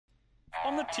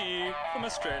on the tee from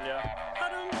Australia,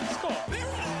 Adam Scott. There it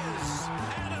is!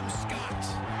 Adam Scott.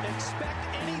 Expect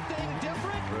anything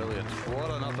different? Brilliant.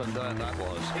 What an up and down that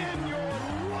was. In your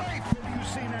life have you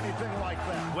seen anything like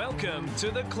that? Welcome to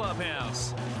the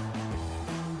Clubhouse.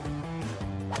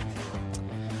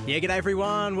 Yeah, g'day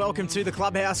everyone. Welcome to the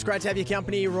Clubhouse. Great to have your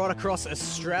company right across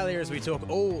Australia as we talk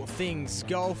all things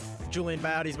golf. Julian,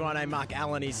 Bayard is my name. Mark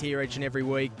Allen is here each and every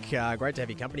week. Great to have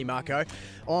your company, Marco.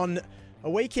 On a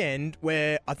weekend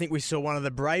where I think we saw one of the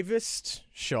bravest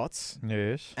shots.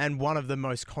 Yes. And one of the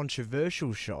most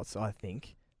controversial shots, I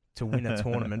think, to win a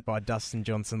tournament by Dustin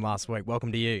Johnson last week.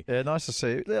 Welcome to you. Yeah, nice to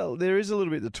see you. Well, there is a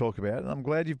little bit to talk about, and I'm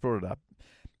glad you've brought it up.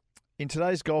 In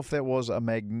today's golf, that was a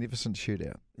magnificent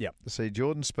shootout. Yep. To see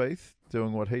Jordan Spieth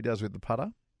doing what he does with the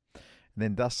putter, and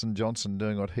then Dustin Johnson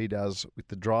doing what he does with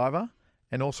the driver,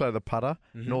 and also the putter,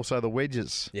 and also the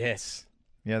wedges. Yes.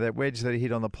 You know, that wedge that he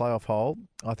hit on the playoff hole,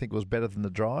 I think was better than the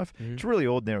drive. It's a really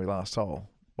ordinary last hole,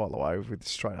 by the way, with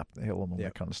straight up the hill and all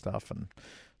that kind of stuff, and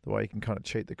the way you can kind of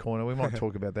cheat the corner. We might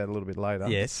talk about that a little bit later.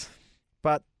 Yes.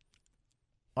 But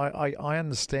I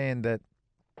understand that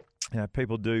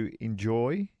people do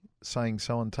enjoy saying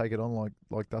someone take it on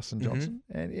like Dustin Johnson.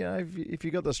 And, if you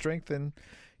got the strength, then,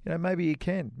 maybe you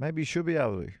can. Maybe you should be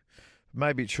able to.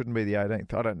 Maybe it shouldn't be the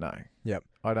 18th. I don't know. Yep.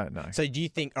 I don't know. So do you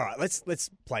think, all right, let's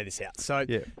play this out. So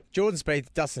Yeah. Jordan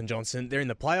Spieth, Dustin Johnson, they're in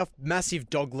the playoff. Massive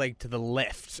dog leg to the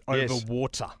left over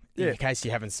water, in case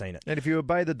you haven't seen it. And if you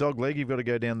obey the dog leg, you've got to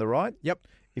go down the right. Yep.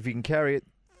 If you can carry it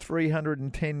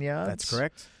 310 yards. That's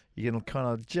correct. You can kind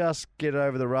of just get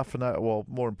over the rough and,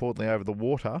 more importantly, over the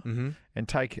water and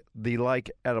take the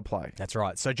lake out of play. That's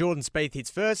right. So Jordan Spieth hits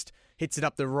first, hits it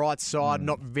up the right side,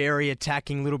 not very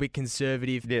attacking, a little bit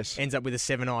conservative. Yes. Ends up with a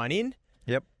 7-iron in.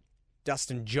 Yep.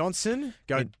 Dustin Johnson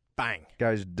bang.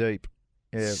 Goes deep.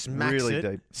 Yeah, really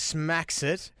deep. Smacks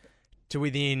it to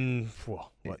within, what,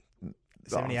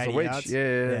 70, 80 wedge, yards?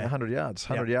 Yeah, 100 yards.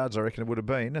 100 yards, I reckon it would have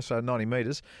been, so 90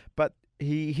 metres. But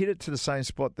he hit it to the same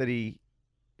spot that he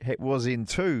was in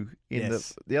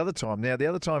the other time. Now, the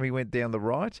other time he went down the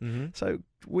right, so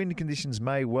wind conditions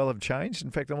may well have changed.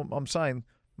 In fact, I'm saying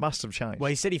must have changed. Well,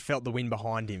 he said he felt the wind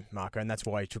behind him, Marco, and that's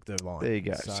why he took the line. There you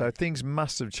go. So things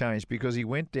must have changed because he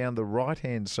went down the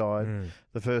right-hand side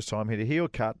the first time, hit a heel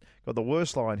cut, got the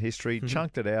worst line history,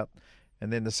 chunked it out,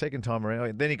 and then the second time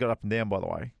around, then he got up and down, by the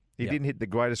way. He didn't hit the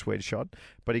greatest wedge shot,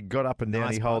 but he got up and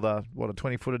down. He held a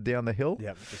 20-footer down the hill,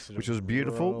 which was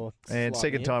beautiful. And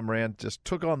second time around, just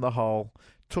took on the hole,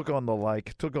 took on the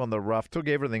lake, took on the rough, took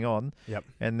everything on. Yep.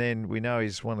 And then we know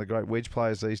he's one of the great wedge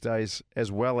players these days,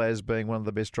 as well as being one of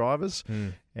the best drivers.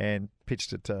 And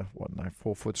pitched it to,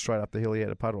 4 foot straight up the hill. He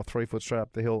had a putt, or 3 foot straight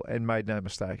up the hill, and made no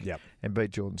mistake. Yep. And beat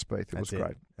Jordan Spieth. It was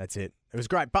great. That's it. It was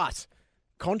great. But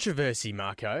controversy,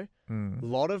 Marco. A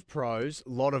lot of pros, a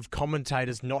lot of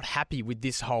commentators not happy with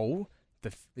this hole,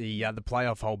 the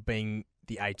playoff hole being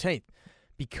the 18th,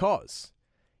 because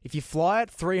if you fly at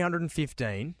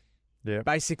 315,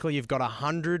 basically you've got a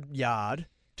 100-yard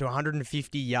to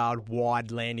 150-yard wide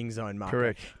landing zone, Marco.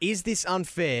 Correct. Is this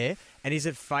unfair, and is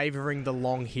it favouring the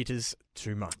long hitters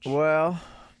too much? Well,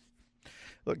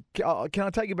 look, can I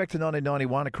take you back to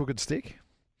 1991, a crooked stick?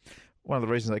 One of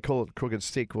the reasons they call it crooked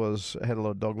stick was it had a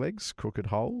lot of dog legs, crooked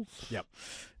holes. Yep.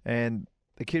 And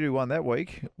the kid who won that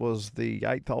week was the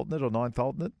 8th alternate or 9th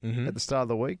alternate at the start of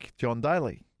the week, John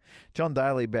Daly. John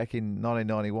Daly back in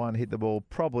 1991 hit the ball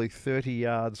probably 30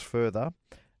 yards further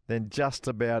than just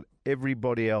about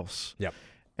everybody else. Yep.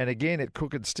 And again, at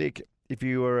crooked stick, if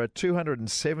you were a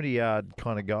 270-yard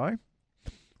kind of guy,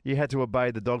 you had to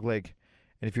obey the dog leg.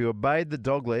 And if you obeyed the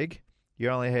dog leg, you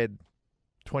only had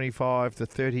 25 to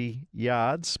 30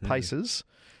 yards, paces,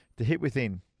 to hit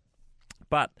within.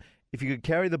 But if you could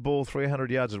carry the ball 300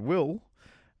 yards at will,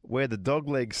 where the dog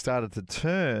leg started to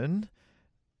turn,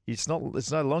 it's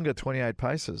no longer 28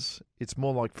 paces. It's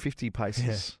more like 50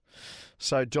 paces.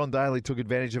 So John Daly took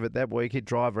advantage of it that week, hit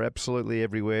driver absolutely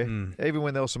everywhere. Even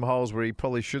when there were some holes where he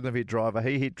probably shouldn't have hit driver,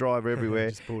 he hit driver everywhere,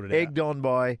 Just pulled it egged on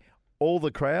by all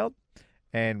the crowd,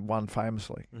 and won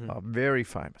famously. Very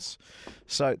famous.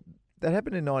 So that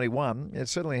happened in 91. It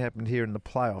certainly happened here in the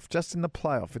playoff. Just in the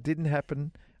playoff. It didn't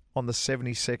happen on the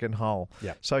 72nd hole.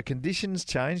 Yep. So conditions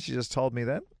changed. You just told me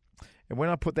that. And when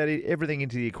I put everything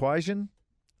into the equation,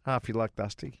 half your luck,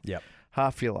 Dusty. Yep.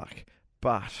 Half your luck.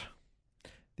 But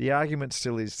the argument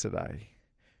still is today,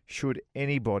 should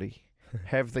anybody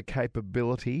have the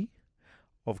capability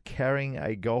of carrying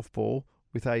a golf ball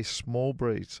with a small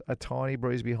breeze, a tiny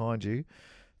breeze behind you,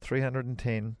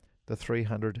 310 to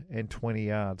 320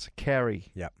 yards.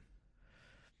 Carry. Yep.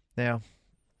 Now,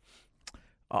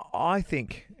 I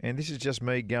think, and this is just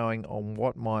me going on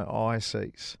what my eye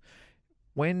sees,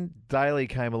 when Daly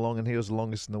came along and he was the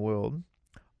longest in the world,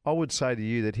 I would say to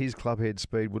you that his clubhead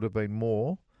speed would have been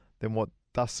more than what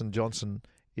Dustin Johnson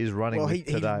is running with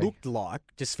today. He looked like,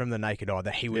 just from the naked eye,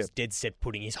 that he was dead set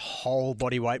putting his whole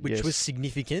body weight, which was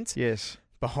significant,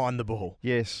 behind the ball.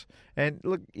 Yes. And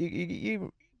look,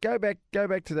 you go back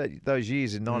to those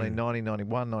years in 1990,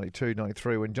 91, 92,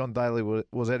 93, when John Daly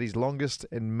was at his longest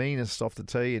and meanest off the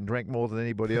tee and drank more than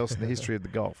anybody else in the history of the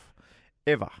golf,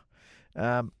 ever.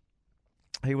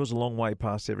 He was a long way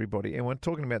past everybody. And we're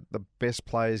talking about the best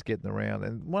players getting around.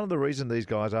 And one of the reasons these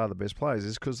guys are the best players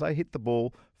is because they hit the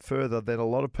ball further than a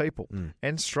lot of people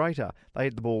and straighter. They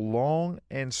hit the ball long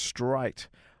and straight,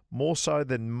 more so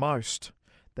than most.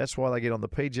 That's why they get on the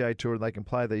PGA Tour and they can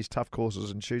play these tough courses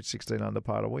and shoot 16 under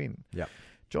par to win. Yep.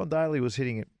 John Daly was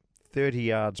hitting it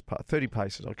 30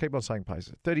 paces. I keep on saying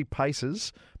paces. 30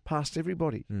 paces past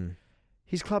everybody.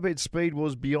 His clubhead speed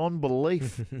was beyond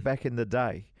belief back in the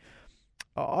day.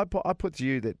 I put to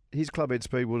you that his clubhead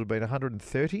speed would have been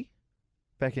 130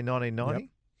 back in 1990,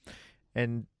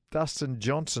 and Dustin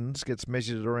Johnson's gets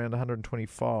measured at around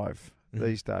 125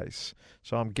 these days.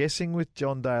 So I'm guessing with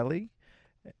John Daly,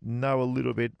 know a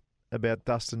little bit about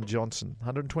Dustin Johnson.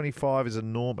 125 is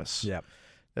enormous. Yep.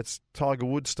 That's Tiger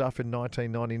Woods stuff in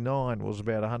 1999 was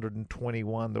about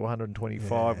 121 to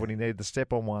 125 when he needed to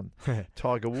step on one.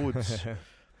 Tiger Woods.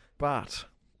 But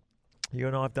you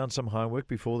and I have done some homework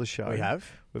before the show. We have.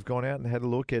 We've gone out and had a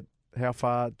look at how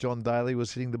far John Daly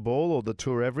was hitting the ball, or the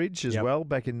tour average as well,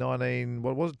 back in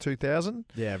 2000?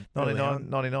 Yeah.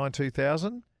 99,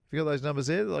 2000. Have you got those numbers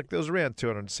there? Like, there was around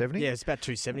 270. Yeah, it's about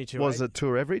 270, 280. Was the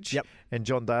tour average. Yep. And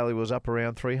John Daly was up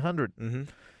around 300.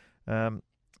 Mm-hmm.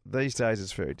 These days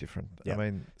it's very different. Yep. I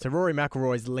mean, so Rory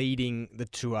McIlroy's leading the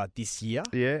tour this year.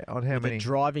 Yeah, on how with many? A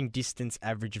driving distance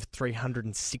average of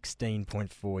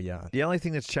 316.4 yards. The only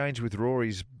thing that's changed with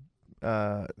Rory's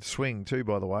swing too,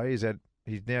 by the way, is that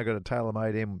he's now got a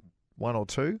TaylorMade M1 or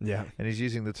 2, and he's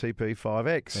using the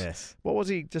TP5X. Yes. What was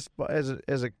he, just as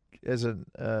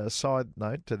a side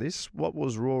note to this, what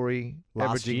was Rory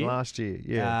averaging last year?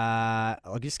 Yeah.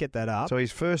 I'll just get that up. So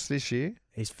he's first this year.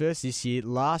 He's first this year.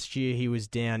 Last year he was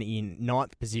down in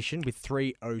 9th position with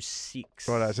 306.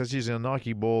 Righto, so it's using a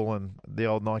Nike ball and the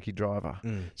old Nike driver.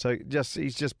 So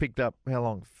he's just picked up, how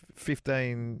long?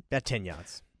 15? About 10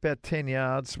 yards. About 10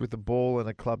 yards with the ball and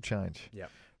a club change. Yep.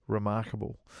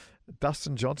 Remarkable.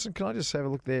 Dustin Johnson, can I just have a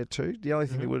look there too? The only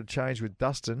thing that would have changed with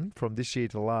Dustin from this year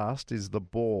to last is the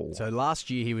ball. So last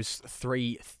year he was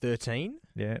 313.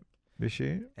 Yeah, this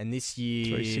year. And this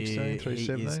year 316,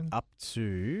 317. he is up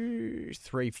to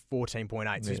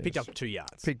 314.8. So he's picked up 2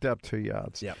 yards. Picked up 2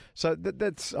 yards. Yep. So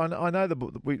that's I know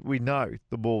we know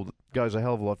the ball goes a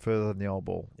hell of a lot further than the old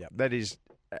ball. Yep. That is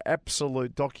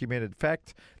absolute documented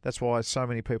fact. That's why so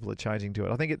many people are changing to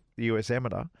it. I think at the US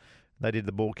Amateur, they did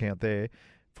the ball count there.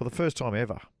 For the first time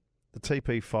ever, the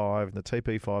TP5 and the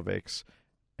TP5X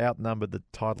outnumbered the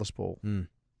Titleist ball.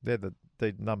 They're the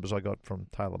numbers I got from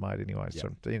TaylorMade anyway, so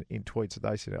in tweets that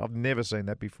they said. I've never seen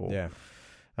that before. Yeah.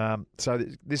 So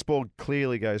this ball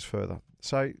clearly goes further.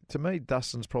 So to me,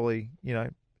 Dustin's probably,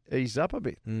 eased up a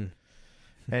bit.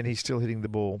 And he's still hitting the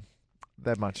ball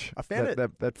that much, I found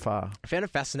that far. I found it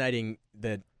fascinating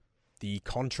that the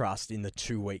contrast in the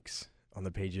 2 weeks on the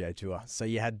PGA Tour. So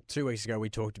you had 2 weeks ago, we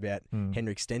talked about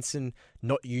Henrik Stenson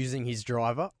not using his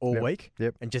driver all week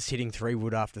and just hitting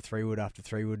 3-wood after 3-wood after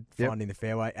 3-wood, finding the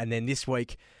fairway. And then this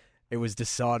week, it was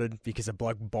decided because a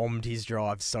bloke bombed his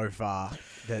drive so far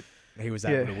that he was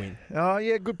able to win. Oh,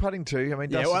 yeah, good putting too. I mean,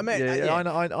 Dustin, I know what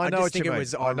you mean. I just think it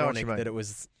was ironic that it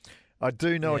was... I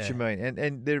do know what you mean.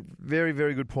 And they're very,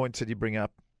 very good points that you bring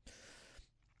up.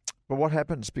 But what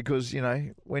happens? Because,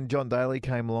 when John Daly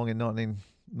came along in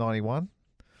 1991,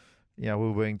 we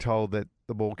were being told that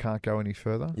the ball can't go any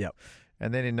further. Yep.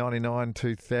 And then in 99,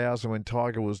 2000, when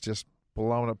Tiger was just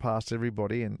blowing it past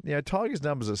everybody, and Tiger's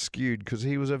numbers are skewed because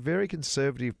he was a very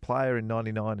conservative player in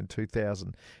 99 and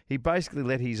 2000. He basically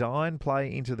let his iron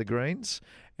play into the greens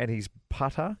and his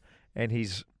putter and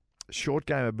his short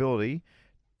game ability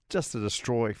just to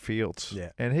destroy fields. Yeah.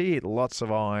 And he hit lots of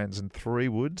irons and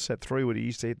 3-woods. At 3-wood, he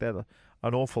used to hit that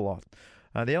an awful lot.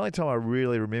 The only time I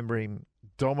really remember him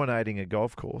dominating a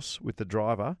golf course with the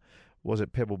driver was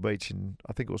at Pebble Beach in,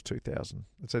 I think it was 2000.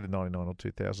 It's either 99 or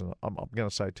 2000. I'm going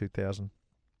to say 2000.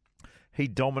 He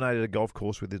dominated a golf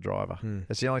course with the driver.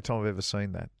 That's the only time I've ever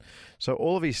seen that. So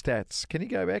all of his stats, can you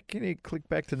go back? Can you click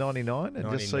back to 99 and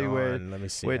just see where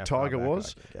Tiger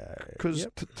was? Because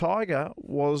Tiger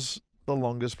was the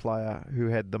longest player who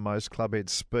had the most clubhead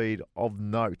speed of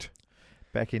note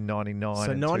back in 99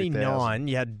 So and 99,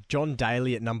 you had John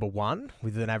Daly at number 1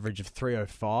 with an average of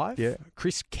 305. Yeah.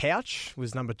 Chris Couch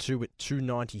was number 2 at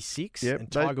 296. Yep,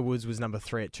 And Tiger Woods was number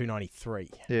 3 at 293.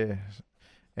 Yeah.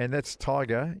 And that's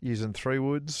Tiger using 3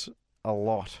 woods a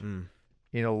lot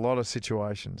in a lot of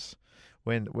situations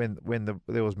when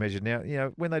there was measured.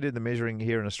 Now, when they do the measuring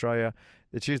here in Australia,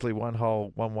 it's usually one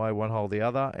hole one way, one hole the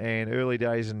other. And early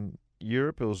days in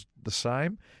Europe, it was the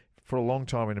same. For a long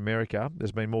time in America,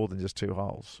 there's been more than just 2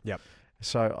 holes. Yep.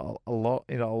 So a lot,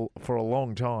 for a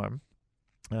long time,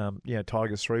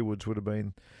 Tiger's 3 woods would have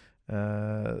been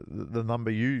the number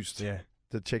used. Yeah.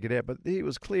 To check it out. But he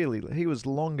was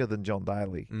longer than John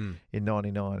Daly in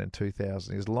 99 and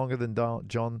 2000. He was longer than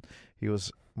John. He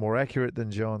was more accurate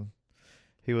than John.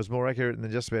 He was more accurate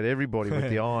than just about everybody with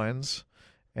the irons.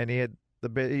 And he had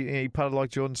he putted like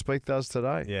Jordan Spieth does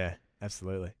today. Yeah,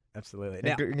 absolutely. Absolutely.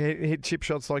 Now, he hit chip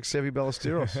shots like Sevi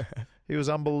Ballesteros. He was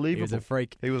unbelievable. He was a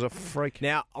freak. He was a freak.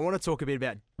 Now, I want to talk a bit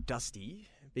about Dusty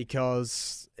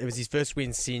because it was his first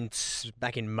win since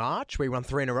back in March where he won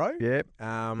 3 in a row. Yep.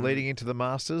 Leading into the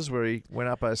Masters where he went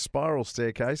up a spiral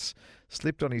staircase,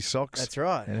 slipped on his socks. That's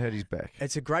right. And hurt his back.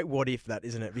 It's a great what if, that,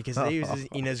 isn't it? Because he was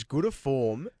in as good a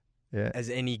form yeah. as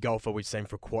any golfer we've seen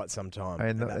for quite some time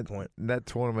at that point. That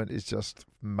tournament is just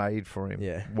made for him.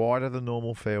 Yeah. Wider than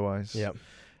normal fairways. Yep.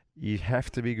 You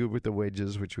have to be good with the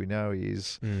wedges, which we know he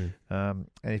is. And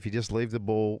if you just leave the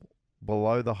ball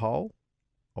below the hole,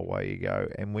 away you go.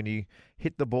 And when you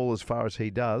hit the ball as far as he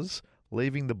does,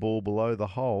 leaving the ball below the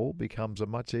hole becomes a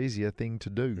much easier thing to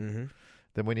do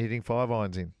than when you're hitting 5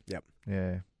 irons in. Yep.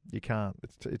 Yeah. You can't.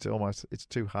 It's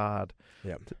too hard.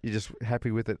 Yep. You're just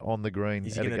happy with it on the green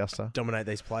Is at he Augusta. Dominate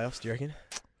these playoffs, do you reckon,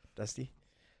 Dusty?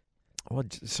 Well,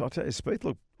 so I tell you, Spieth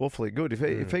looked awfully good.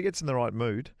 If he gets in the right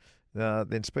mood,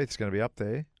 then Spieth's going to be up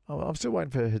there. I'm still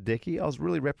waiting for Hideki. I was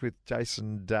really wrapped with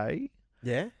Jason Day.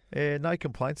 Yeah? No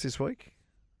complaints this week.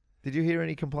 Did you hear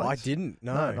any complaints? I didn't,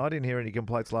 no. No, I didn't hear any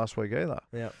complaints last week either.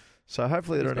 Yeah. So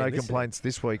hopefully there He's are no been listening. complaints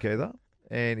this week either.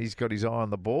 And he's got his eye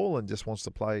on the ball and just wants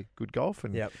to play good golf.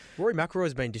 And Yep. Rory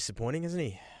McIlroy's been disappointing, hasn't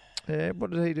he? Yeah, what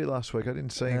did he do last week? I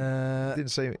didn't see him. Didn't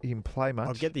see him play much.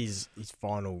 I'll get his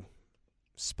final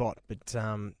spot, but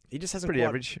he just hasn't Pretty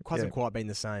average. Hasn't quite been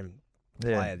the same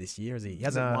player this year, has he? He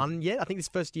hasn't won yet. I think this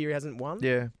first year he hasn't won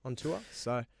on tour.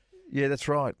 So yeah, that's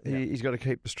right. Yeah. He's got to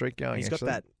keep the streak going. He's got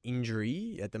that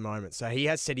injury at the moment. So he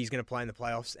has said he's going to play in the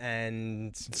playoffs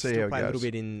and See still how it play a little goes.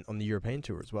 bit on the European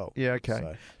tour as well. Yeah,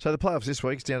 okay. So the playoffs this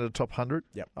week's down to the top 100.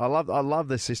 Yep. I love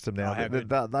the system now. Oh, how good.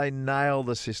 They nail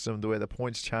the system to where the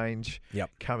points change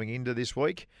coming into this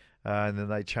week, and then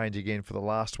they change again for the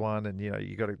last one. And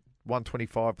you got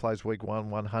 125 plays week 1,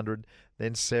 100,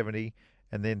 then 70.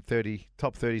 And then 30,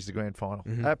 top 30 is the grand final.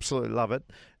 Absolutely love it.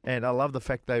 And I love the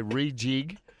fact they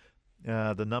rejig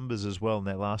the numbers as well in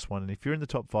that last one. And if you're in the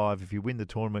top 5, if you win the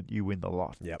tournament, you win the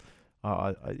lot. Yep.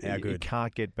 You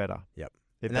can't get better. Yep.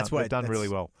 They've done really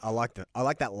well. I like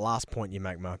that last point you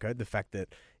make, Marco. The fact that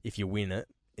if you win it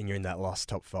and you're in that last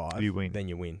top 5, you win. Then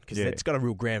you win because it's got a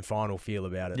real grand final feel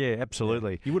about it. Yeah,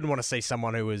 absolutely. Yeah. You wouldn't want to see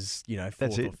someone who was 4th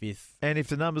or 5th. And if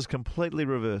the numbers completely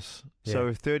reverse, so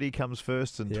if 30 comes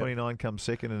first and 29 comes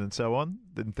second and so on,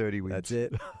 then 30 wins. That's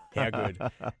it. How good.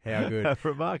 How good.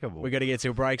 Remarkable. We've got to get to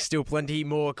a break. Still plenty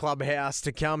more Clubhouse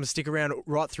to come. Stick around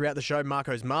right throughout the show.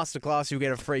 Marco's Masterclass. You'll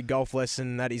get a free golf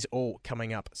lesson. That is all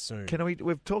coming up soon.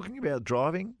 We're talking about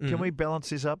driving. Can we balance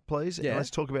this up, please? Yeah. And let's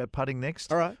talk about putting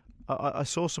next. All right. I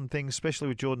saw some things, especially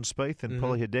with Jordan Spieth and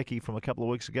Polly Hideki from a couple of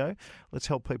weeks ago. Let's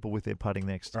help people with their putting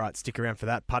next. All right, stick around for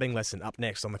that. Putting lesson up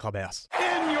next on the Clubhouse.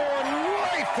 In your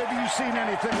life, have you seen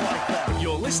anything like that?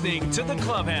 You're listening to The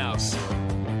Clubhouse.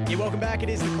 Yeah, welcome back. It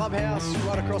is the Clubhouse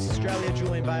right across Australia.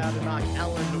 Julian, Bayard and Mark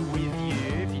Allen with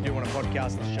you. If you do want to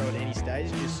podcast the show at any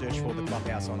stage, just search for the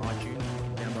Clubhouse on iTunes.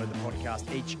 Download the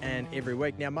podcast each and every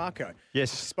week. Now, Marco,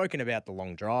 Yes. spoken about the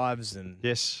long drives and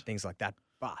things like that,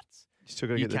 but Still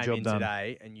got to you get the came job in done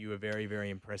today and you were very,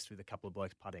 very impressed with a couple of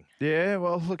blokes putting. Yeah,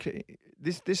 well, look,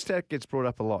 this stat gets brought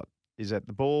up a lot. Is that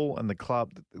the ball and the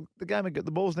club?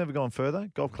 The ball's never gone further.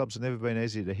 Golf clubs have never been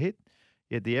easier to hit.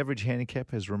 Yet the average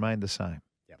handicap has remained the same.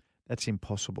 Yep. That's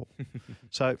impossible.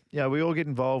 So we all get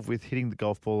involved with hitting the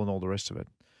golf ball and all the rest of it.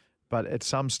 But at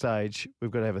some stage,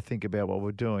 we've got to have a think about what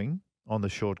we're doing on the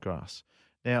short grass.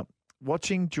 Now,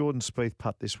 watching Jordan Spieth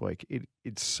putt this week,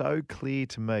 it's so clear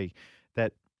to me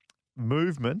that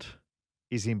movement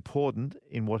is important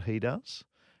in what he does.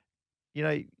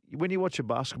 When you watch a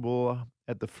basketballer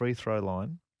at the free throw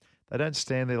line, they don't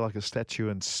stand there like a statue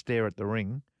and stare at the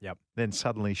ring, then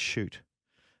suddenly shoot.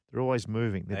 They're always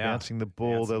moving. They're bouncing the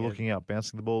ball, they're looking up,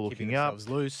 bouncing the ball, looking up,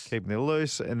 loose. keeping it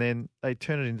loose, and then they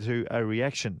turn it into a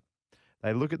reaction.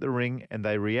 They look at the ring and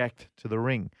they react to the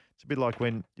ring. It's a bit like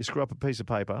when you screw up a piece of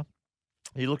paper,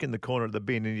 you look in the corner of the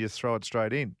bin and you just throw it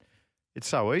straight in. It's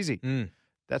so easy.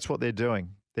 That's what they're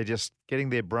doing. They're just getting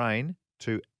their brain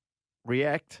to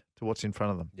react to what's in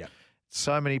front of them. Yeah.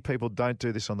 So many people don't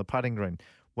do this on the putting green.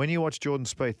 When you watch Jordan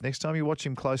Spieth, next time you watch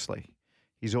him closely,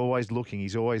 he's always looking,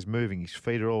 he's always moving, his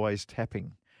feet are always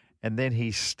tapping. And then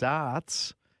he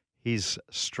starts his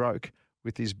stroke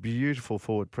with his beautiful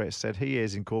forward press that he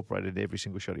has incorporated in every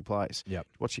single shot he plays. Yep.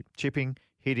 Watch him chipping,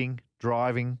 hitting,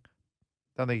 driving.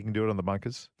 Don't think he can do it on the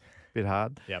bunkers. Bit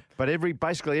hard. Yep. But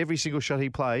basically every single shot he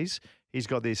plays, he's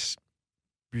got this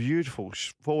beautiful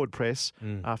forward press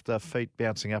after feet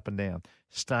bouncing up and down,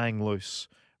 staying loose,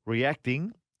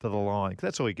 reacting to the line.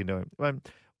 That's all you can do.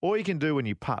 All you can do when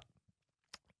you putt.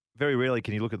 Very rarely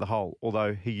can you look at the hole,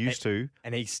 although he used to.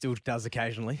 And he still does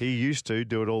occasionally. He used to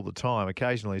do it all the time.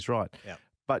 Occasionally, he's right. Yep.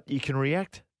 But you can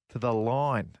react to the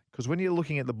line because when you're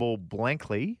looking at the ball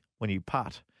blankly when you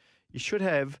putt, you should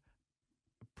have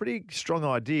a pretty strong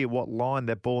idea what line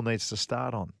that ball needs to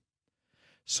start on.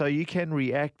 So you can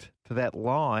react to that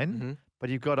line, but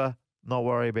you've got to not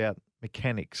worry about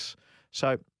mechanics.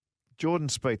 So Jordan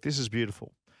Spieth, this is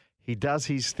beautiful. He does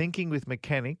his thinking with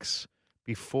mechanics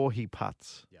before he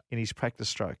putts in his practice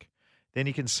stroke. Then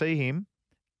you can see him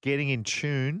getting in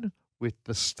tune with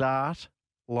the start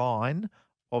line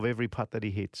of every putt that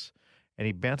he hits. And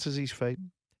he bounces his feet.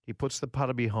 He puts the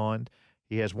putter behind.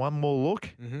 He has one more look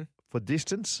for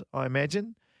distance, I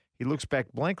imagine. He looks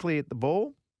back blankly at the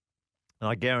ball. And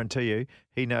I guarantee you,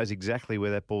 he knows exactly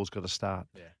where that ball's got to start.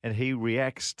 Yeah. And he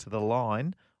reacts to the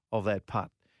line of that putt.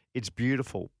 It's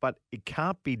beautiful, but it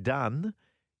can't be done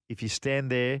if you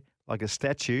stand there like a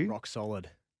statue. Rock solid.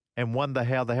 And wonder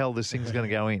how the hell this thing's going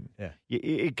to go in. Yeah.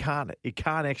 It can't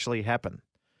actually happen.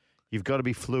 You've got to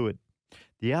be fluid.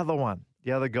 The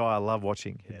other guy I love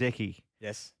watching, Hideki.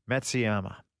 Yes.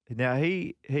 Matsuyama. Now,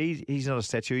 he's not a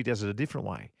statue. He does it a different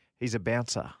way. He's a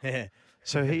bouncer.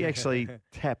 So he actually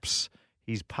taps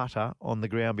his putter on the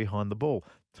ground behind the ball.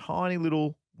 Tiny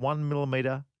little 1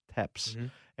 millimeter taps.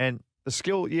 And the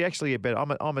skill, you actually get better.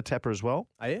 I'm a tapper as well.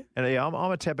 Are you? And yeah,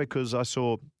 I'm a tapper because I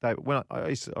saw I've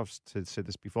said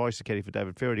this before. I used to caddy for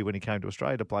David Ferrity when he came to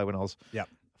Australia to play when I was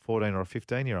 14 or a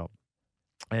 15-year-old.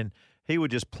 And he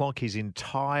would just plonk his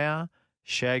entire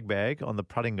shag bag on the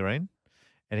putting green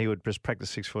and he would just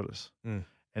practice 6-footers.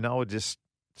 And I would just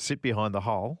sit behind the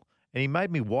hole and he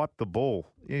made me wipe the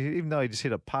ball. Even though he just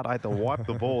hit a putt, I had to wipe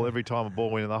the ball every time a ball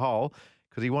went in the hole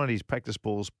because he wanted his practice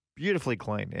balls beautifully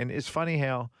clean. And it's funny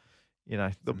how, you know,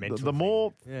 the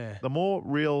more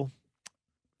real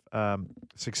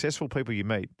successful people you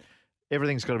meet,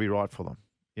 everything's got to be right for them.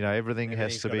 You know, everything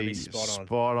has to be spot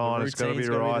on. It's got to be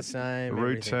right. The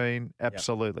routine,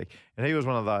 absolutely. And he was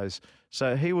one of those.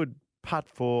 So he would putt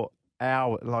for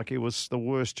hours. Like it was the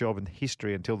worst job in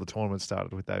history until the tournament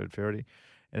started with David Ferrity.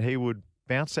 And he would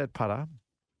bounce that putter.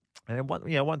 And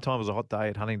one time it was a hot day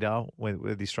at Huntingdale where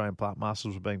the Australian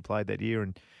Masters were being played that year,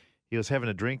 and he was having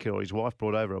a drink, or his wife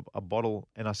brought over a bottle,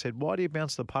 and I said, "Why do you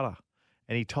bounce the putter?"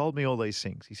 And he told me all these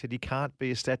things. He said, "You can't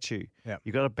be a statue.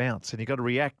 You've got to bounce, and you've got to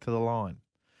react to the line."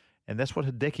 And that's what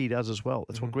Hideki does as well.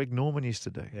 That's what Greg Norman used to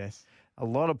do. Yes. A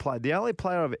lot of the only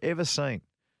player I've ever seen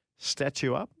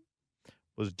statue up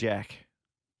was Jack.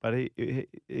 But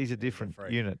he's a different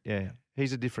unit. Yeah.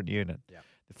 He's a different unit. Yeah.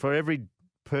 For every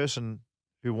person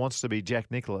who wants to be Jack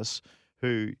Nicklaus,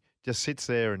 who just sits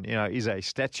there and, is a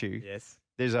statue,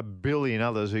 there's a billion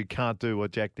others who can't do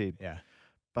what Jack did. Yeah.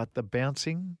 But the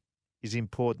bouncing is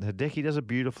important. Hideki does it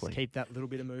beautifully. Just keep that little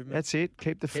bit of movement. That's it.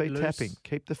 Keep the feet tapping.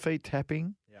 Keep the feet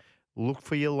tapping. Yep. Look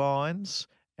for your lines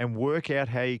and work out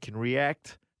how you can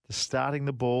react to starting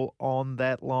the ball on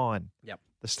that line. Yep.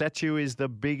 The statue is the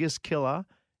biggest killer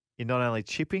in not only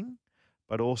chipping,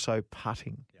 but also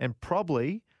putting. Yep. And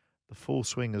probably the full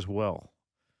swing as well.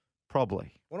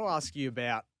 Probably. I want to ask you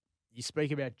about, you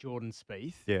speak about Jordan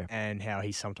Spieth and how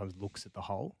he sometimes looks at the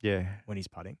hole when he's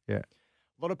putting. Yeah.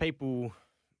 A lot of people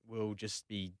will just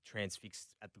be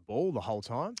transfixed at the ball the whole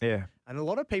time. Yeah. And a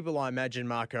lot of people, I imagine,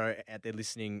 Marco, out there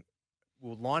listening,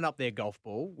 will line up their golf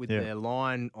ball with their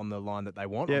line on the line that they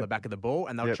want on the back of the ball,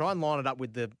 and they'll try and line it up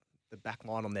with the back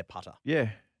line on their putter. Yeah.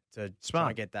 To Smart. try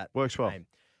and get that. Works well. Aim.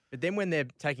 But then when they're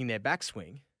taking their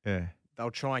backswing,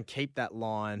 they'll try and keep that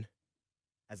line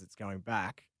as it's going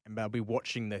back, and they'll be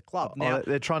watching the club. Now,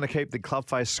 they're trying to keep the club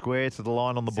face square to the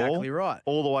line on the ball. Exactly right.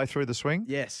 All the way through the swing.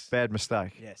 Yes. Bad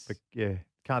mistake. Yes. But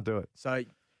can't do it. So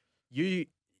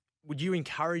would you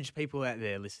encourage people out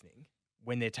there listening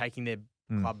when they're taking their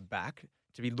club back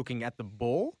to be looking at the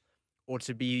ball, or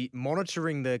to be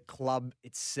monitoring the club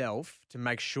itself to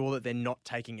make sure that they're not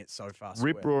taking it so far?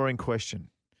 Rip-roaring question.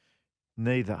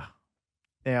 Neither.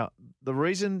 Now, the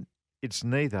reason it's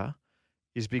neither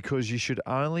is because you should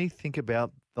only think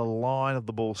about the line of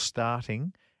the ball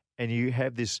starting, and you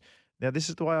have this. Now, this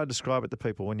is the way I describe it to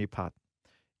people when you putt.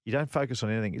 You don't focus on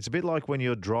anything. It's a bit like when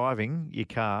you're driving your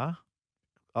car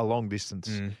a long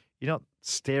distance. You're not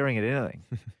staring at anything.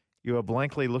 You are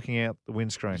blankly looking out the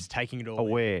windscreen. Just taking it all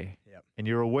aware. Yep. And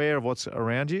you're aware of what's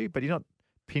around you, but you're not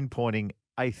pinpointing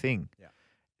a thing. Yep.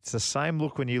 It's the same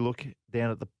look when you look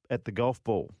down at the golf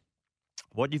ball.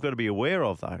 What you've got to be aware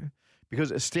of, though,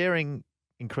 because staring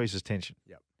increases tension.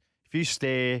 Yep. If you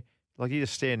stare, like you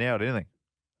just stare now at anything,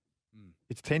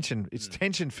 it's tension. It's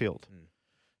tension-filled.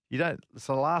 You don't. It's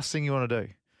the last thing you want to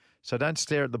do. So don't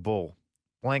stare at the ball.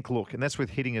 Blank look, and that's with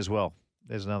hitting as well.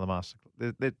 There's another master.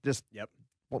 They're just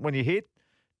when you hit,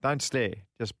 don't stare.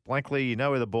 Just blankly, you know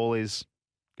where the ball is,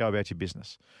 go about your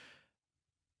business.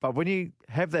 But when you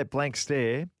have that blank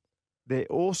stare, there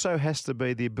also has to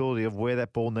be the ability of where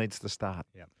that ball needs to start.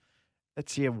 Yep.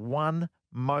 That's your one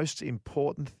most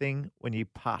important thing when you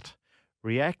putt.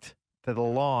 React to the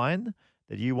line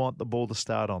that you want the ball to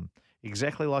start on.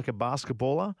 Exactly like a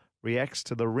basketballer reacts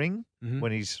to the ring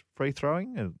when he's free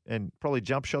throwing and probably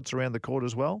jump shots around the court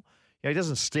as well. You know, he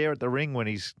doesn't stare at the ring when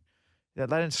he's – they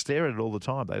don't stare at it all the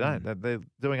time. They don't. They're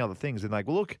doing other things. Then they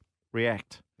look,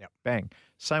 react, bang.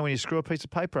 Same when you screw a piece of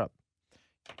paper up.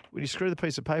 When you screw the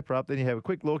piece of paper up, then you have a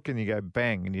quick look and you go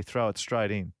bang and you throw it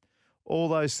straight in. All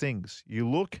those things. You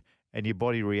look and your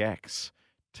body reacts.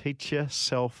 Teach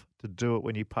yourself to do it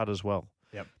when you putt as well.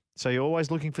 Yep. So you're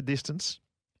always looking for distance.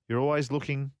 You're always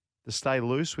looking to stay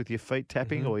loose with your feet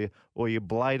tapping or your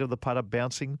blade of the putter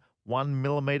bouncing 1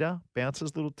 millimetre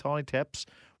bounces, little tiny taps.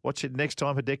 Watch it next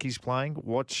time Hideki's playing.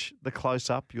 Watch the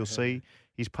close-up. You'll see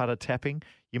his putter tapping.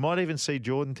 You might even see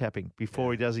Jordan tapping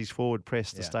before he does his forward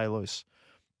press to stay loose.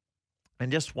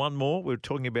 And just one more. We're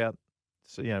talking about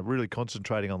really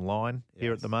concentrating on line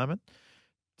here at the moment.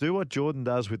 Do what Jordan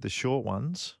does with the short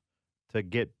ones to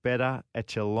get better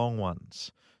at your long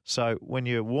ones. So when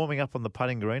you're warming up on the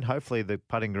putting green, hopefully the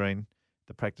putting green,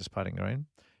 the practice putting green,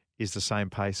 is the same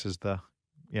pace as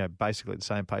basically the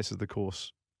same pace as the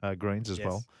course greens as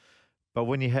well. But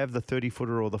when you have the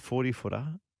 30-footer or the 40-footer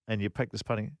and you practice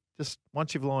putting, just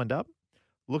once you've lined up,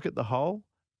 look at the hole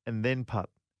and then putt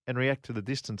and react to the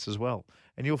distance as well.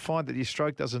 And you'll find that your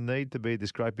stroke doesn't need to be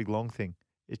this great big long thing.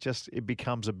 It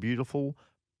becomes a beautiful,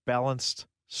 balanced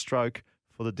stroke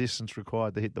for the distance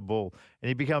required to hit the ball. And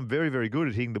you become very, very good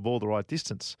at hitting the ball the right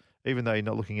distance, even though you're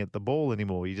not looking at the ball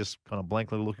anymore. You're just kind of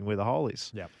blankly looking where the hole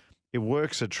is. Yeah. It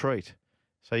works a treat.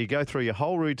 So you go through your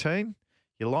whole routine,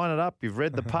 you line it up, you've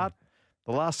read the putt.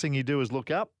 The last thing you do is look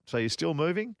up, so you're still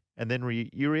moving, and then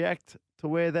you react to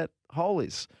where that hole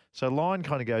is. So line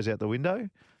kind of goes out the window,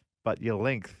 but your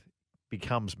length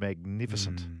becomes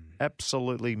magnificent,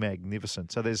 absolutely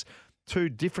magnificent. So there's two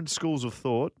different schools of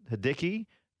thought, Hideki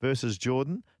versus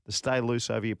Jordan, to stay loose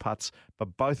over your putts,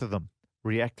 but both of them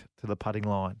react to the putting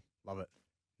line. Love it.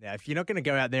 Now, if you're not going to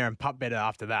go out there and putt better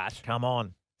after that, come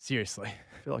on. Seriously.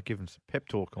 I feel like giving some pep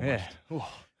talk almost. Yeah.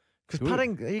 Because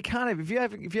putting, you can't have, if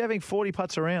you're having 40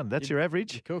 putts around, that's your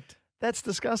average. You're cooked. That's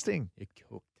disgusting. You're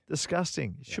cooked.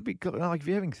 Disgusting. It should be like if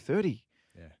you're having 30.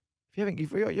 Yeah.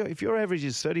 If your average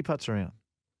is 30 putts around,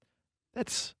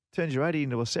 that's turns your 80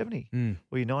 into a 70,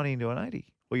 or your 90 into an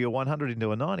 80, or your 100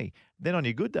 into a 90. Then on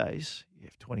your good days, you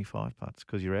have 25 putts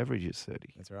because your average is 30.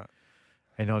 That's right.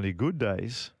 And on your good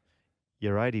days,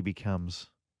 your 80 becomes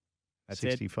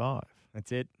 65.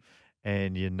 That's it.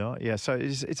 And you're not, so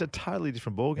it's a totally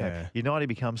different ballgame. Yeah. Your 90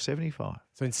 becomes 75.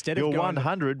 So instead your of going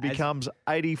 100 becomes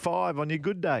 85 on your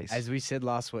good days. As we said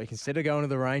last week, instead of going to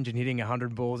the range and hitting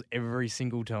 100 balls every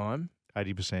single time,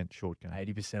 80% short game.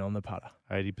 80% on the putter.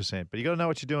 80%. But you got to know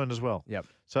what you're doing as well. Yep.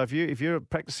 So if you're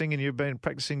practicing and you've been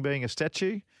practicing being a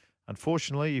statue,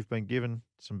 unfortunately you've been given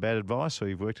some bad advice or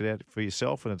you've worked it out for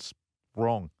yourself and it's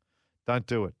wrong. Don't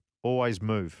do it. Always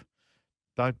move.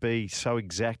 Don't be so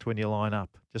exact when you line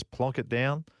up. Just plonk it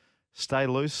down, stay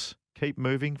loose, keep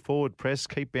moving, forward press,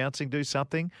 keep bouncing, do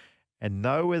something, and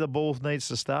know where the ball needs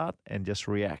to start and just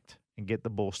react and get the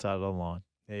ball started on line.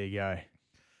 There you go.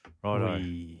 Righto.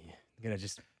 I'm going to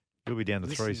just... You'll be down to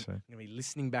 3 soon. I'm going to be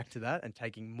listening back to that and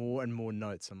taking more and more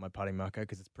notes on my putting, Marco,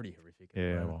 because it's pretty horrific.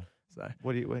 So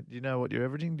do you know what you're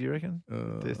averaging, do you reckon?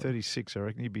 They're 36, I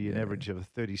reckon. You'd be an average of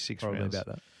 36 probably rounds. about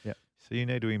that. Yeah. So you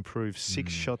need to improve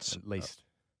 6 shots at least.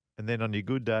 And then on your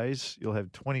good days, you'll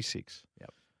have 26. Yep.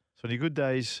 So on your good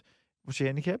days, what's your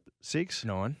handicap? 6?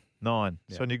 9. 9.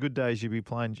 Yep. So on your good days, you'll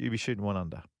be shooting 1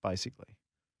 under, basically.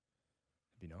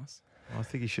 Be nice. I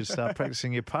think you should start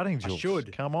practicing your putting, Jules. I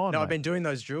should. Come on, No, mate. I've been doing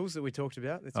those drills that we talked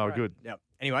about. That's Oh, great. good. Yep.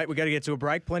 Anyway, we've got to get to a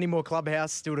break. Plenty more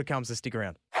Clubhouse still to come, so stick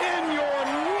around. In your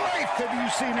life, have you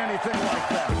seen anything like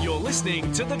that? You're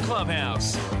listening to The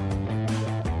Clubhouse.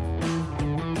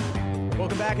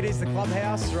 Welcome back. It is the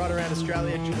Clubhouse right around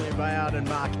Australia. Julian, Bayard and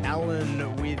Mark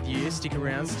Allen with you. Stick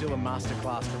around. Still a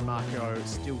masterclass from Marco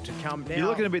still to come. Now, You're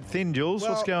looking a bit thin, Jules.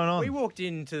 What's going on? We walked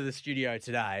into the studio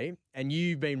today and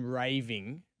you've been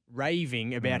raving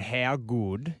about how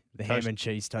good the ham and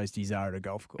cheese toasties are at a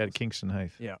golf course. At Kingston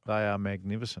Heath. Yeah. They are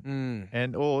magnificent.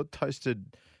 Or toasted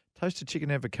chicken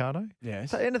avocado.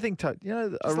 Yes. So anything a Just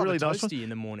really like a nice one. toasty in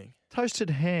the morning. Toasted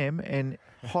ham and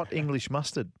hot English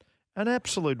mustard. An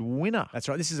absolute winner. That's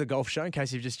right. This is a golf show in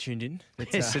case you've just tuned in.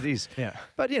 It's, Yes, it is. Yeah.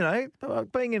 But,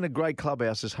 being in a great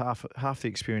clubhouse is half the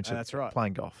experience of that's right.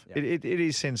 playing golf. Yeah. It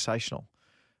is sensational.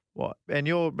 What? And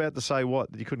you're about to say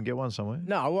what? That you couldn't get one somewhere?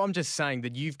 No, well, I'm just saying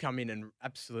that you've come in and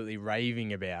absolutely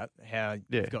raving about how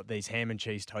you've got these ham and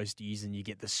cheese toasties and you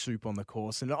get the soup on the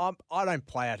course. And I don't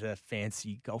play at a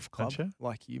fancy golf club Don't you?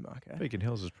 like you, Marco. Beacon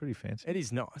Hills is pretty fancy. It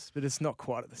is nice, but it's not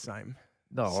quite at the same.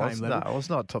 No, it's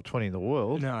not top 20 in the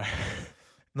world. No.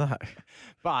 No.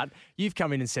 But you've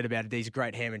come in and said about these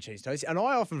great ham and cheese toasties. And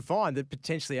I often find that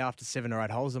potentially after 7 or 8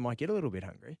 holes, I might get a little bit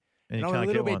hungry. And you I'm can't a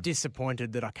little get bit one.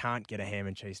 disappointed that I can't get a ham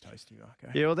and cheese toastie, Marco.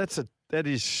 Yeah, well, that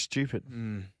is stupid.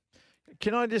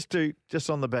 Can I just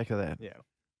on the back of that, Yeah.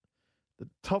 the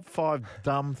top 5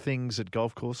 dumb things at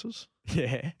golf courses?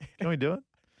 Yeah. Can we do it?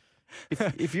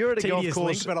 If you're at a golf Tedious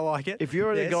course, link, but I like it. if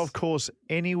you're at a Yes. golf course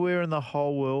anywhere in the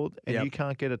whole world and Yep. you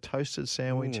can't get a toasted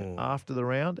sandwich Ooh. after the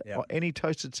round, Yep. or any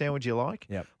toasted sandwich you like,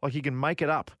 Yep. like you can make it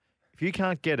up. If you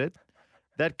can't get it,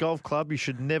 that golf club you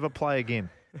should never play again,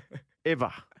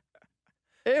 ever,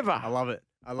 ever. I love it.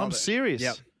 I love I'm it. serious.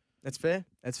 Yep. That's fair.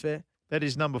 That's fair. That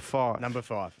is number 5. Number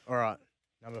 5. All right.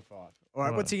 Number 5. All right.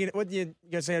 Right. What you going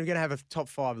to say? I'm going to have a top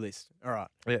 5 list. All right.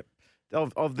 Yeah.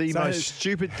 Of the So most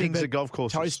stupid things the at golf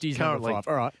courses Toasties currently. number 5.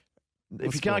 All right. If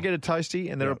What's you can't four? get a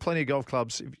toasty, and there Yep. are plenty of golf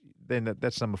clubs, then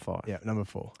that's number 5. Yeah. Number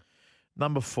 4.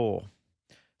 Number 4,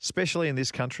 especially in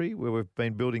this country where we've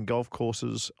been building golf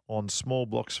courses on small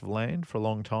blocks of land for a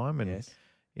long time, and Yes.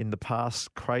 in the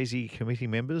past, crazy committee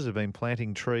members have been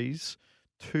planting trees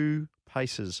 2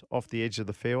 paces off the edge of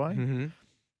the fairway. Mm-hmm.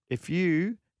 If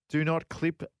you do not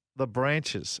clip the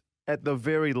branches at the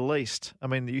very least, I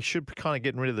mean, you should be kind of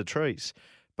getting rid of the trees,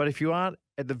 but if you aren't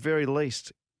at the very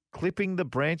least clipping the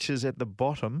branches at the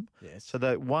bottom, Yes. so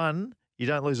that 1, you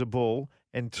don't lose a ball,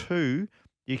 and 2,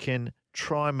 you can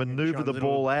try and maneuver Trying the a little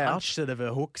ball out punch, sort of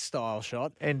a hook style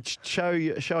shot. and show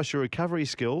us your recovery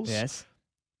skills. Yes.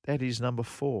 That is number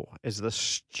 4 as the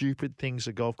stupid things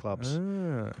at golf clubs.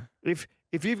 Ah. If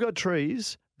you've got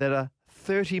trees that are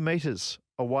 30 metres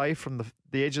away from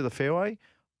the edge of the fairway,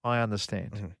 I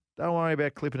understand. Mm-hmm. Don't worry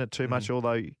about clipping it too much,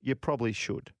 although you probably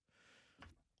should.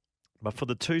 But for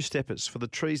the 2-steppers, for the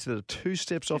trees that are 2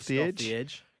 steps off the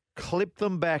edge, clip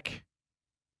them back,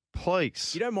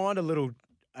 please. You don't mind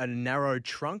a narrow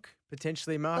trunk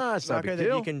potentially, Mark? No, it's no Marco, big that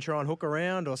deal. you can try and hook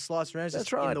around or slice around. That's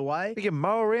just right. In the way. You can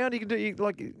mow around. You can do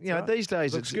right. these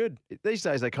days. Looks good. These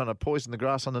days they kind of poison the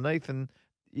grass underneath, and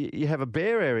you have a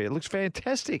bare area. It looks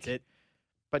fantastic. That's it.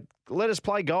 But let us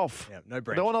play golf. Yeah, no I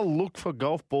branch. don't want to look for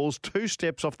golf balls 2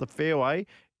 steps off the fairway.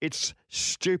 It's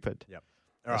stupid. Yep.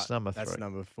 All That's right. number That's 3.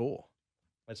 number 4.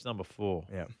 That's number 4.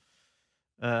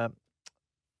 Yeah.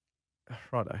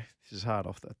 Righto. This is hard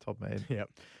off the top of my head. Yep.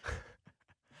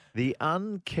 The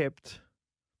unkept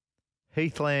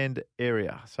heathland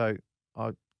area. So,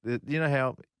 you know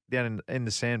how down in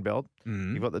the sand belt,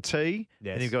 Mm. you've got the tee,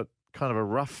 Yes. and you've got kind of a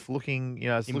rough looking, it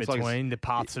In looks like between the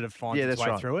parts that have finds Yeah, its that's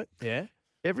way right. through it. Yeah.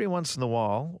 every once in a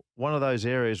while, one of those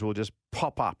areas will just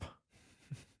pop up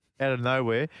out of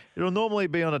nowhere. It'll normally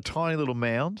be on a tiny little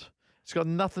mound. It's got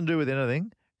nothing to do with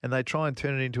anything, and they try and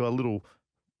turn it into a little,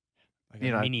 Like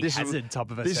a mini this hazard type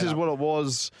of a This is setup. what it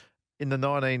was in the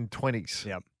 1920s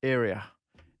Yep. area.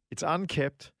 It's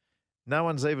unkept. No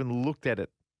one's even looked at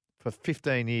it for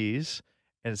 15 years,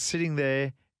 and it's sitting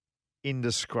there in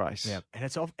disgrace. Yeah, and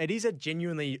it is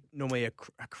normally a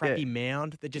crappy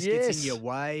mound that just gets in Yes. your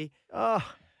way.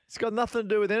 Oh, it's got nothing to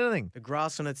do with anything. The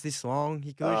grass on it's this long.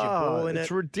 You can lose your ball in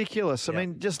it's it. ridiculous. Yeah. I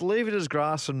mean, just leave it as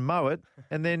grass and mow it,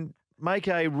 and then make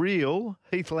a real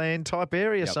heathland type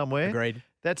area Yep, somewhere agreed.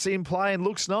 that's in play and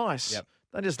looks nice. Yep.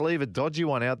 Don't just leave a dodgy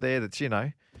one out there that's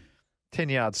 10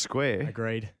 yards square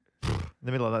Agreed. in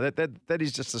the middle of that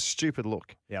is just a stupid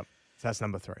look. Yep. So that's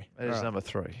number 3. That is All right. number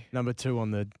 3. Number 2 on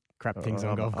the crap things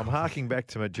on golf. I'm harking back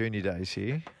to my junior days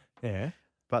here, Yeah.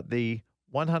 but the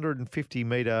 150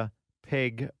 metre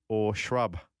peg or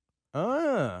shrub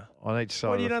Ah. on each side.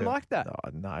 Why of you the don't field. like that?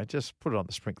 No, just put it on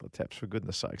the sprinkler taps, for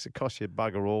goodness sakes. It costs you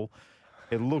bugger all.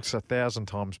 It looks 1,000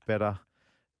 times better.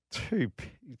 2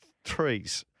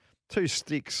 trees, 2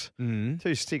 sticks,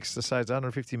 2 sticks to say it's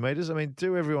 150 metres. I mean,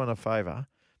 do everyone a favour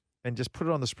and just put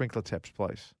it on the sprinkler taps,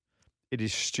 please. It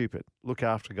is stupid. Look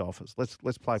after golfers.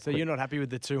 Let's play. So you're not happy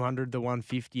with the 200, the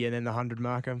 150, and then the 100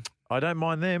 marker? I don't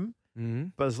mind them,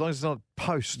 but as long as it's not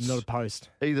posts. Not a post.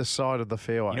 Either side of the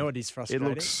fairway. You know what is frustrating? It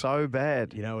looks so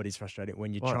bad. You know what is frustrating?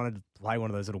 When you're What? trying to play one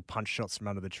of those little punch shots from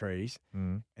under the trees,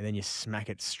 and then you smack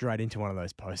it straight into one of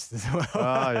those posts as well.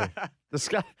 Oh,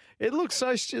 yeah. It looks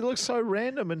so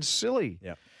random and silly.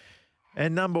 Yep.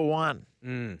 And number one,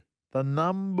 the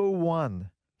number one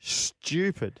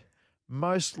stupid,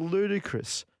 most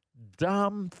ludicrous,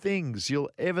 dumb things you'll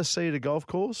ever see at a golf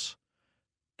course: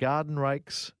 garden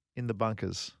rakes in the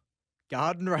bunkers.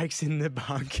 Garden rakes in the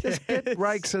bunkers. Just get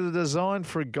rakes that are designed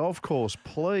for a golf course,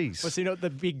 please. Well, so you know the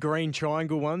big green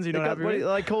triangle ones? You're not happy What with?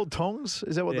 are they called? Tongs?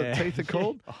 Is that what the teeth are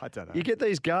called? Oh, I don't know. You get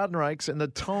these garden rakes and the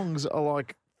tongs are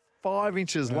like 5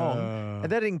 inches long, and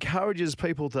that encourages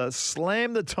people to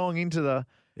slam the tong into the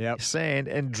sand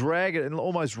and drag it and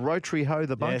almost rotary hoe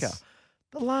the bunker. Yes.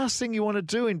 The last thing you want to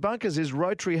do in bunkers is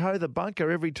rotary hoe the bunker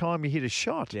every time you hit a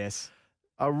shot. Yes.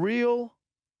 A real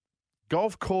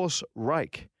golf course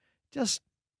rake just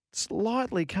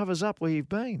slightly covers up where you've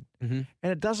been, and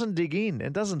it doesn't dig in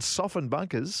and doesn't soften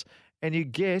bunkers, and you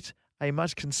get a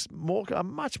much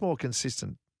more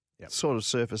consistent sort of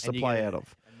surface to play out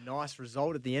of. A nice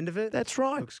result at the end of it. That's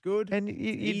right. Looks good. And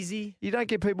easy. You don't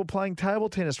get people playing table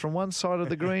tennis from one side of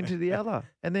the green to the other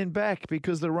and then back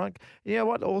because the runk. You know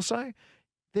what? Also,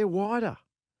 they're wider,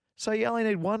 so you only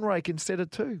need one rake instead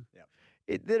of 2.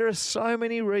 Yep. There are so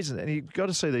many reasons, and you've got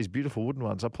to see these beautiful wooden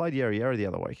ones. I played Yarra Yarra the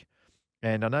other week,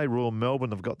 and I know Royal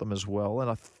Melbourne have got them as well, and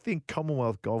I think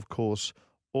Commonwealth Golf Course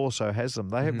also has them.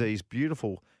 They have these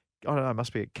beautiful, I don't know, it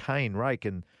must be a cane rake,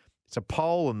 and it's a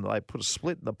pole, and they put a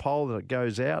split in the pole, and it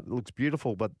goes out. It looks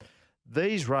beautiful, but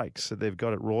these rakes that they've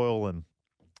got at Royal and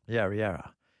Yarra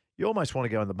Yarra, you almost want to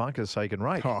go in the bunkers so you can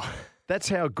rake. Oh. That's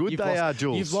how good they are,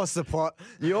 Jules. You've lost the plot.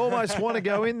 You almost want to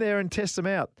go in there and test them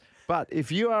out. But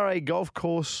if you are a golf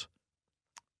course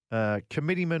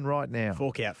committeeman right now,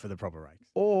 Fork out for the proper rakes.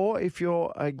 or if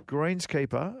you're a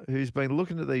greenskeeper who's been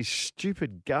looking at these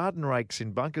stupid garden rakes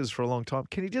in bunkers for a long time,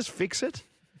 can you just fix it?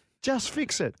 Just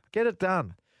fix it. Get it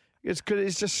done. It's good.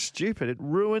 It's just stupid. It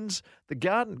ruins the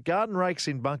garden rakes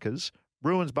in bunkers.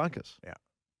 Ruins bunkers. Yeah,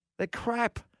 they're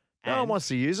crap. No one And wants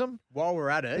to use them. while we're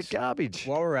at it, They're garbage.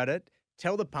 While we're at it,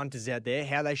 tell the punters out there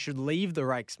how they should leave the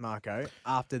rakes, Marco,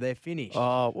 after they're finished.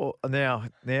 Oh, well, now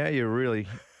you're really...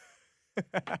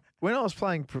 When I was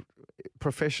playing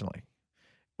professionally,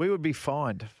 we would be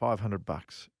fined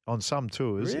 $500 on some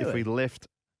tours if we left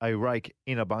a rake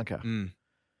in a bunker.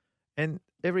 And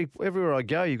everywhere I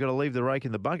go, you've got to leave the rake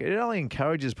in the bunker. It only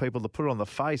encourages people to put it on the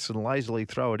face and lazily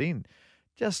throw it in.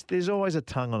 There's always a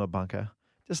tongue on a bunker.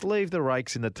 Just leave the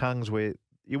rakes in the tongues where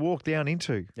you walk down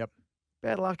into. Yep.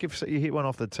 Bad luck if you hit one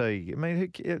off the tee. I mean,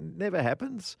 it never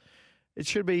happens. It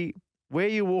should be where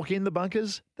you walk in the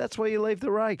bunkers, that's where you leave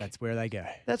the rake. That's where they go.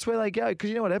 That's where they go. Because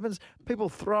you know what happens? People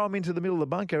throw them into the middle of the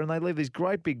bunker and they leave these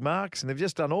great big marks, and they've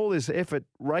just done all this effort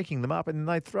raking them up, and then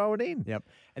they throw it in. Yep.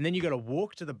 And then you got to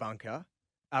walk to the bunker,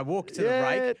 walk to the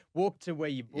rake, walk to where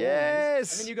your ball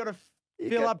is, and then you got to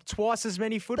fill up twice as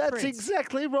many footprints. That's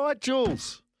exactly right,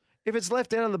 Jules. If it's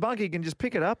left out of the bunker, you can just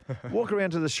pick it up, walk around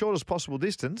to the shortest possible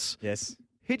distance, Yes.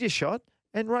 hit your shot,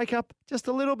 and rake up just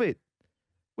a little bit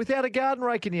without a garden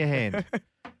rake in your hand.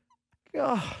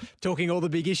 Oh, Talking all the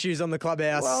big issues on the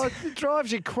Clubhouse. well, it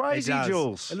drives you crazy, It does.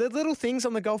 Jules. And the little things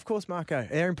on the golf course, Marco,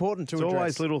 they're important to It's address.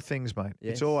 always little things, mate.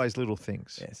 Yes. It's always little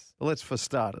things. Yes. Well, for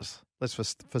starters,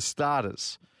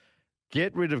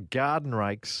 get rid of garden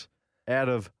rakes out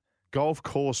of golf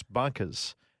course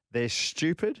bunkers. They're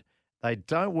stupid, they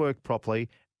don't work properly,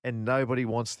 and nobody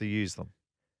wants to use them.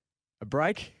 A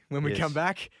break. When we Yes. come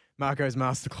back, Marco's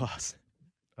masterclass.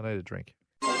 I need a drink.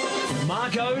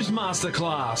 Marco's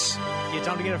Masterclass. Yeah,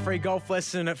 time to get a free golf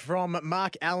lesson from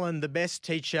Mark Allen, the best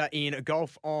teacher in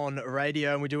golf on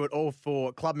radio. And we do it all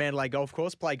for Club Mandalay Golf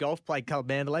Course. Play golf, play Club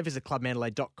Mandalay. Visit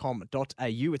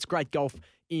clubmandalay.com.au. It's great golf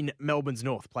in Melbourne's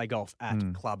north. Play golf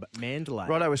at Club Mandalay.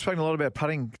 Righto, we've spoken a lot about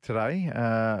putting today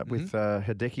with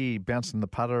Hideki bouncing the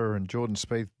putter and Jordan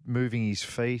Spieth moving his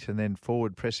feet and then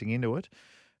forward pressing into it.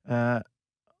 I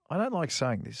don't like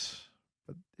saying this,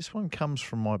 but this one comes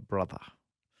from my brother.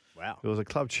 Wow. He was a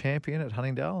club champion at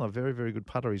Huntingdale and a very, very good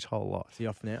putter his whole life. Is he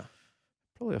off now?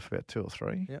 Probably off about 2 or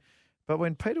 3. Yep. But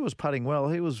when Peter was putting well,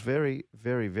 he was very,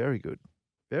 very, very good.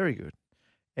 Very good.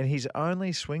 And his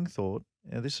only swing thought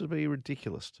now this would be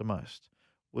ridiculous to most,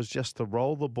 was just to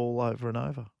roll the ball over and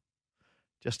over,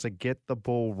 just to get the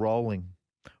ball rolling.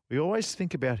 We always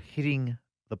think about hitting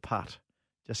the putt,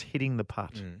 just hitting the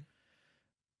putt.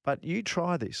 But you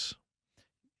try this.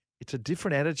 It's a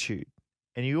different attitude,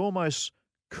 and you almost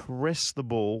caress the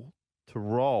ball to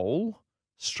roll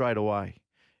straight away.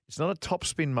 It's not a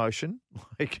topspin motion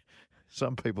like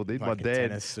some people did. Like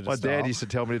My dad used to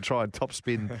tell me to try and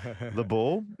topspin the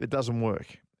ball. It doesn't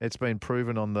work. It's been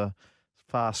proven on the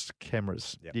fast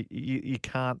cameras. Yep. You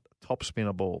can't topspin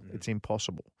a ball. It's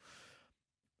impossible.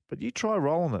 But you try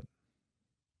rolling it.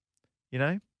 You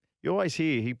know, you always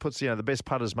hear he puts, the best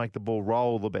putters make the ball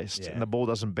roll the best and the ball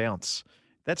doesn't bounce.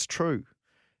 That's true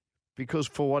because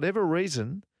for whatever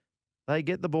reason, they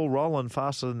get the ball rolling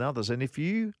faster than others. And if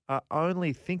you are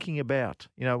only thinking about,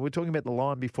 we're talking about the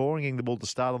line before and getting the ball to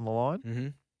start on the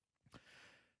line.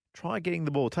 Try getting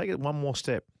the ball. Take it one more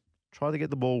step. Try to get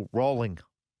the ball rolling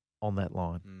on that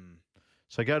line.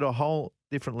 So go to a whole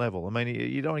different level. I mean,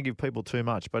 you don't want to give people too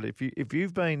much, but if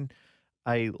you've been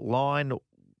a line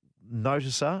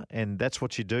noticer and that's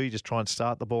what you do, you just try and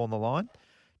start the ball on the line,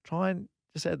 try and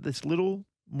just add this little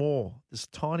more, this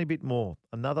tiny bit more,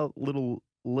 another little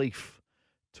leaf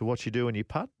to what you do when you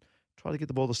putt. Try to get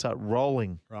the ball to start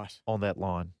rolling on that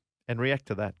line and react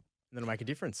to that. And it'll make a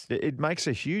difference. It makes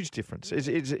a huge difference.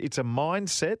 It's a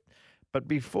mindset. But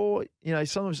before,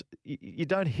 sometimes you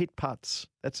don't hit putts.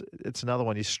 It's another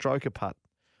one. You stroke a putt.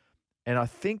 And I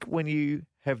think when you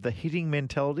have the hitting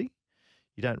mentality,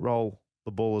 you don't roll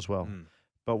the ball as well.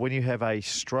 But when you have a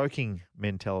stroking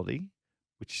mentality,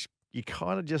 which you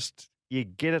kind of you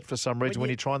get it for some reason when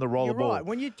you're trying to roll the ball. Right.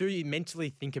 When you mentally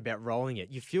think about rolling it,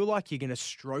 you feel like you're going to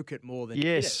stroke it more than hit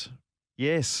it.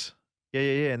 Yes.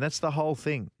 Yeah. And that's the whole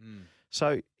thing.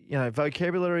 So,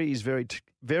 vocabulary is very,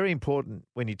 very important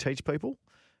when you teach people,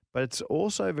 but it's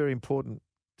also very important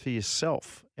to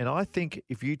yourself. And I think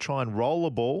if you try and roll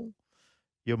a ball,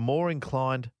 you're more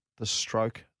inclined to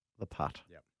stroke the putt.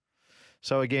 Yep.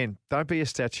 So again, don't be a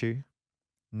statue.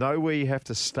 Know where you have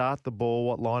to start the ball,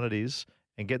 what line it is,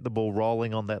 and get the ball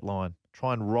rolling on that line.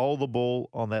 Try and roll the ball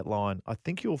on that line. I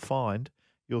think you'll find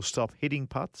you'll stop hitting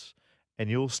putts and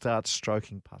you'll start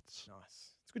stroking putts.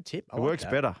 Nice. It's a good tip. It works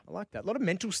better. I like that. A lot of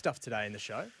mental stuff today in the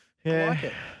show. Yeah. I like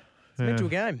it. It's a mental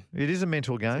game. It is a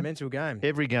mental game. It's a mental game.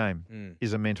 Every game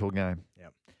is a mental game.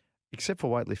 Yep. Except for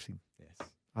weightlifting. Yes.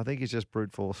 I think it's just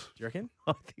brute force. Do you reckon?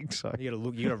 I think so. You got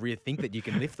to rethink that you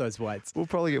can lift those weights. We'll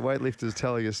probably get weightlifters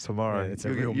telling us tomorrow. Yeah, it's a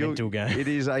real mental game. It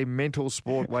is a mental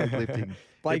sport, weightlifting.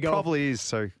 Probably is,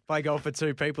 so. Play golf for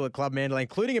two people at Club Mandalay,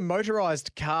 including a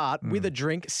motorised cart with a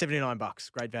drink,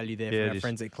 $79. Great value there for our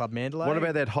friends at Club Mandalay. What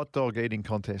about that hot dog eating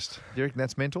contest? Do you reckon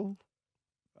that's mental?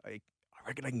 I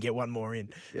reckon I can get one more in.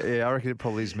 Yeah, I reckon it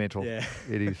probably is mental. Yeah.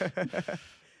 It is.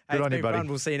 Good on you, buddy. Fun.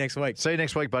 We'll see you next week. See you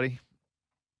next week, buddy.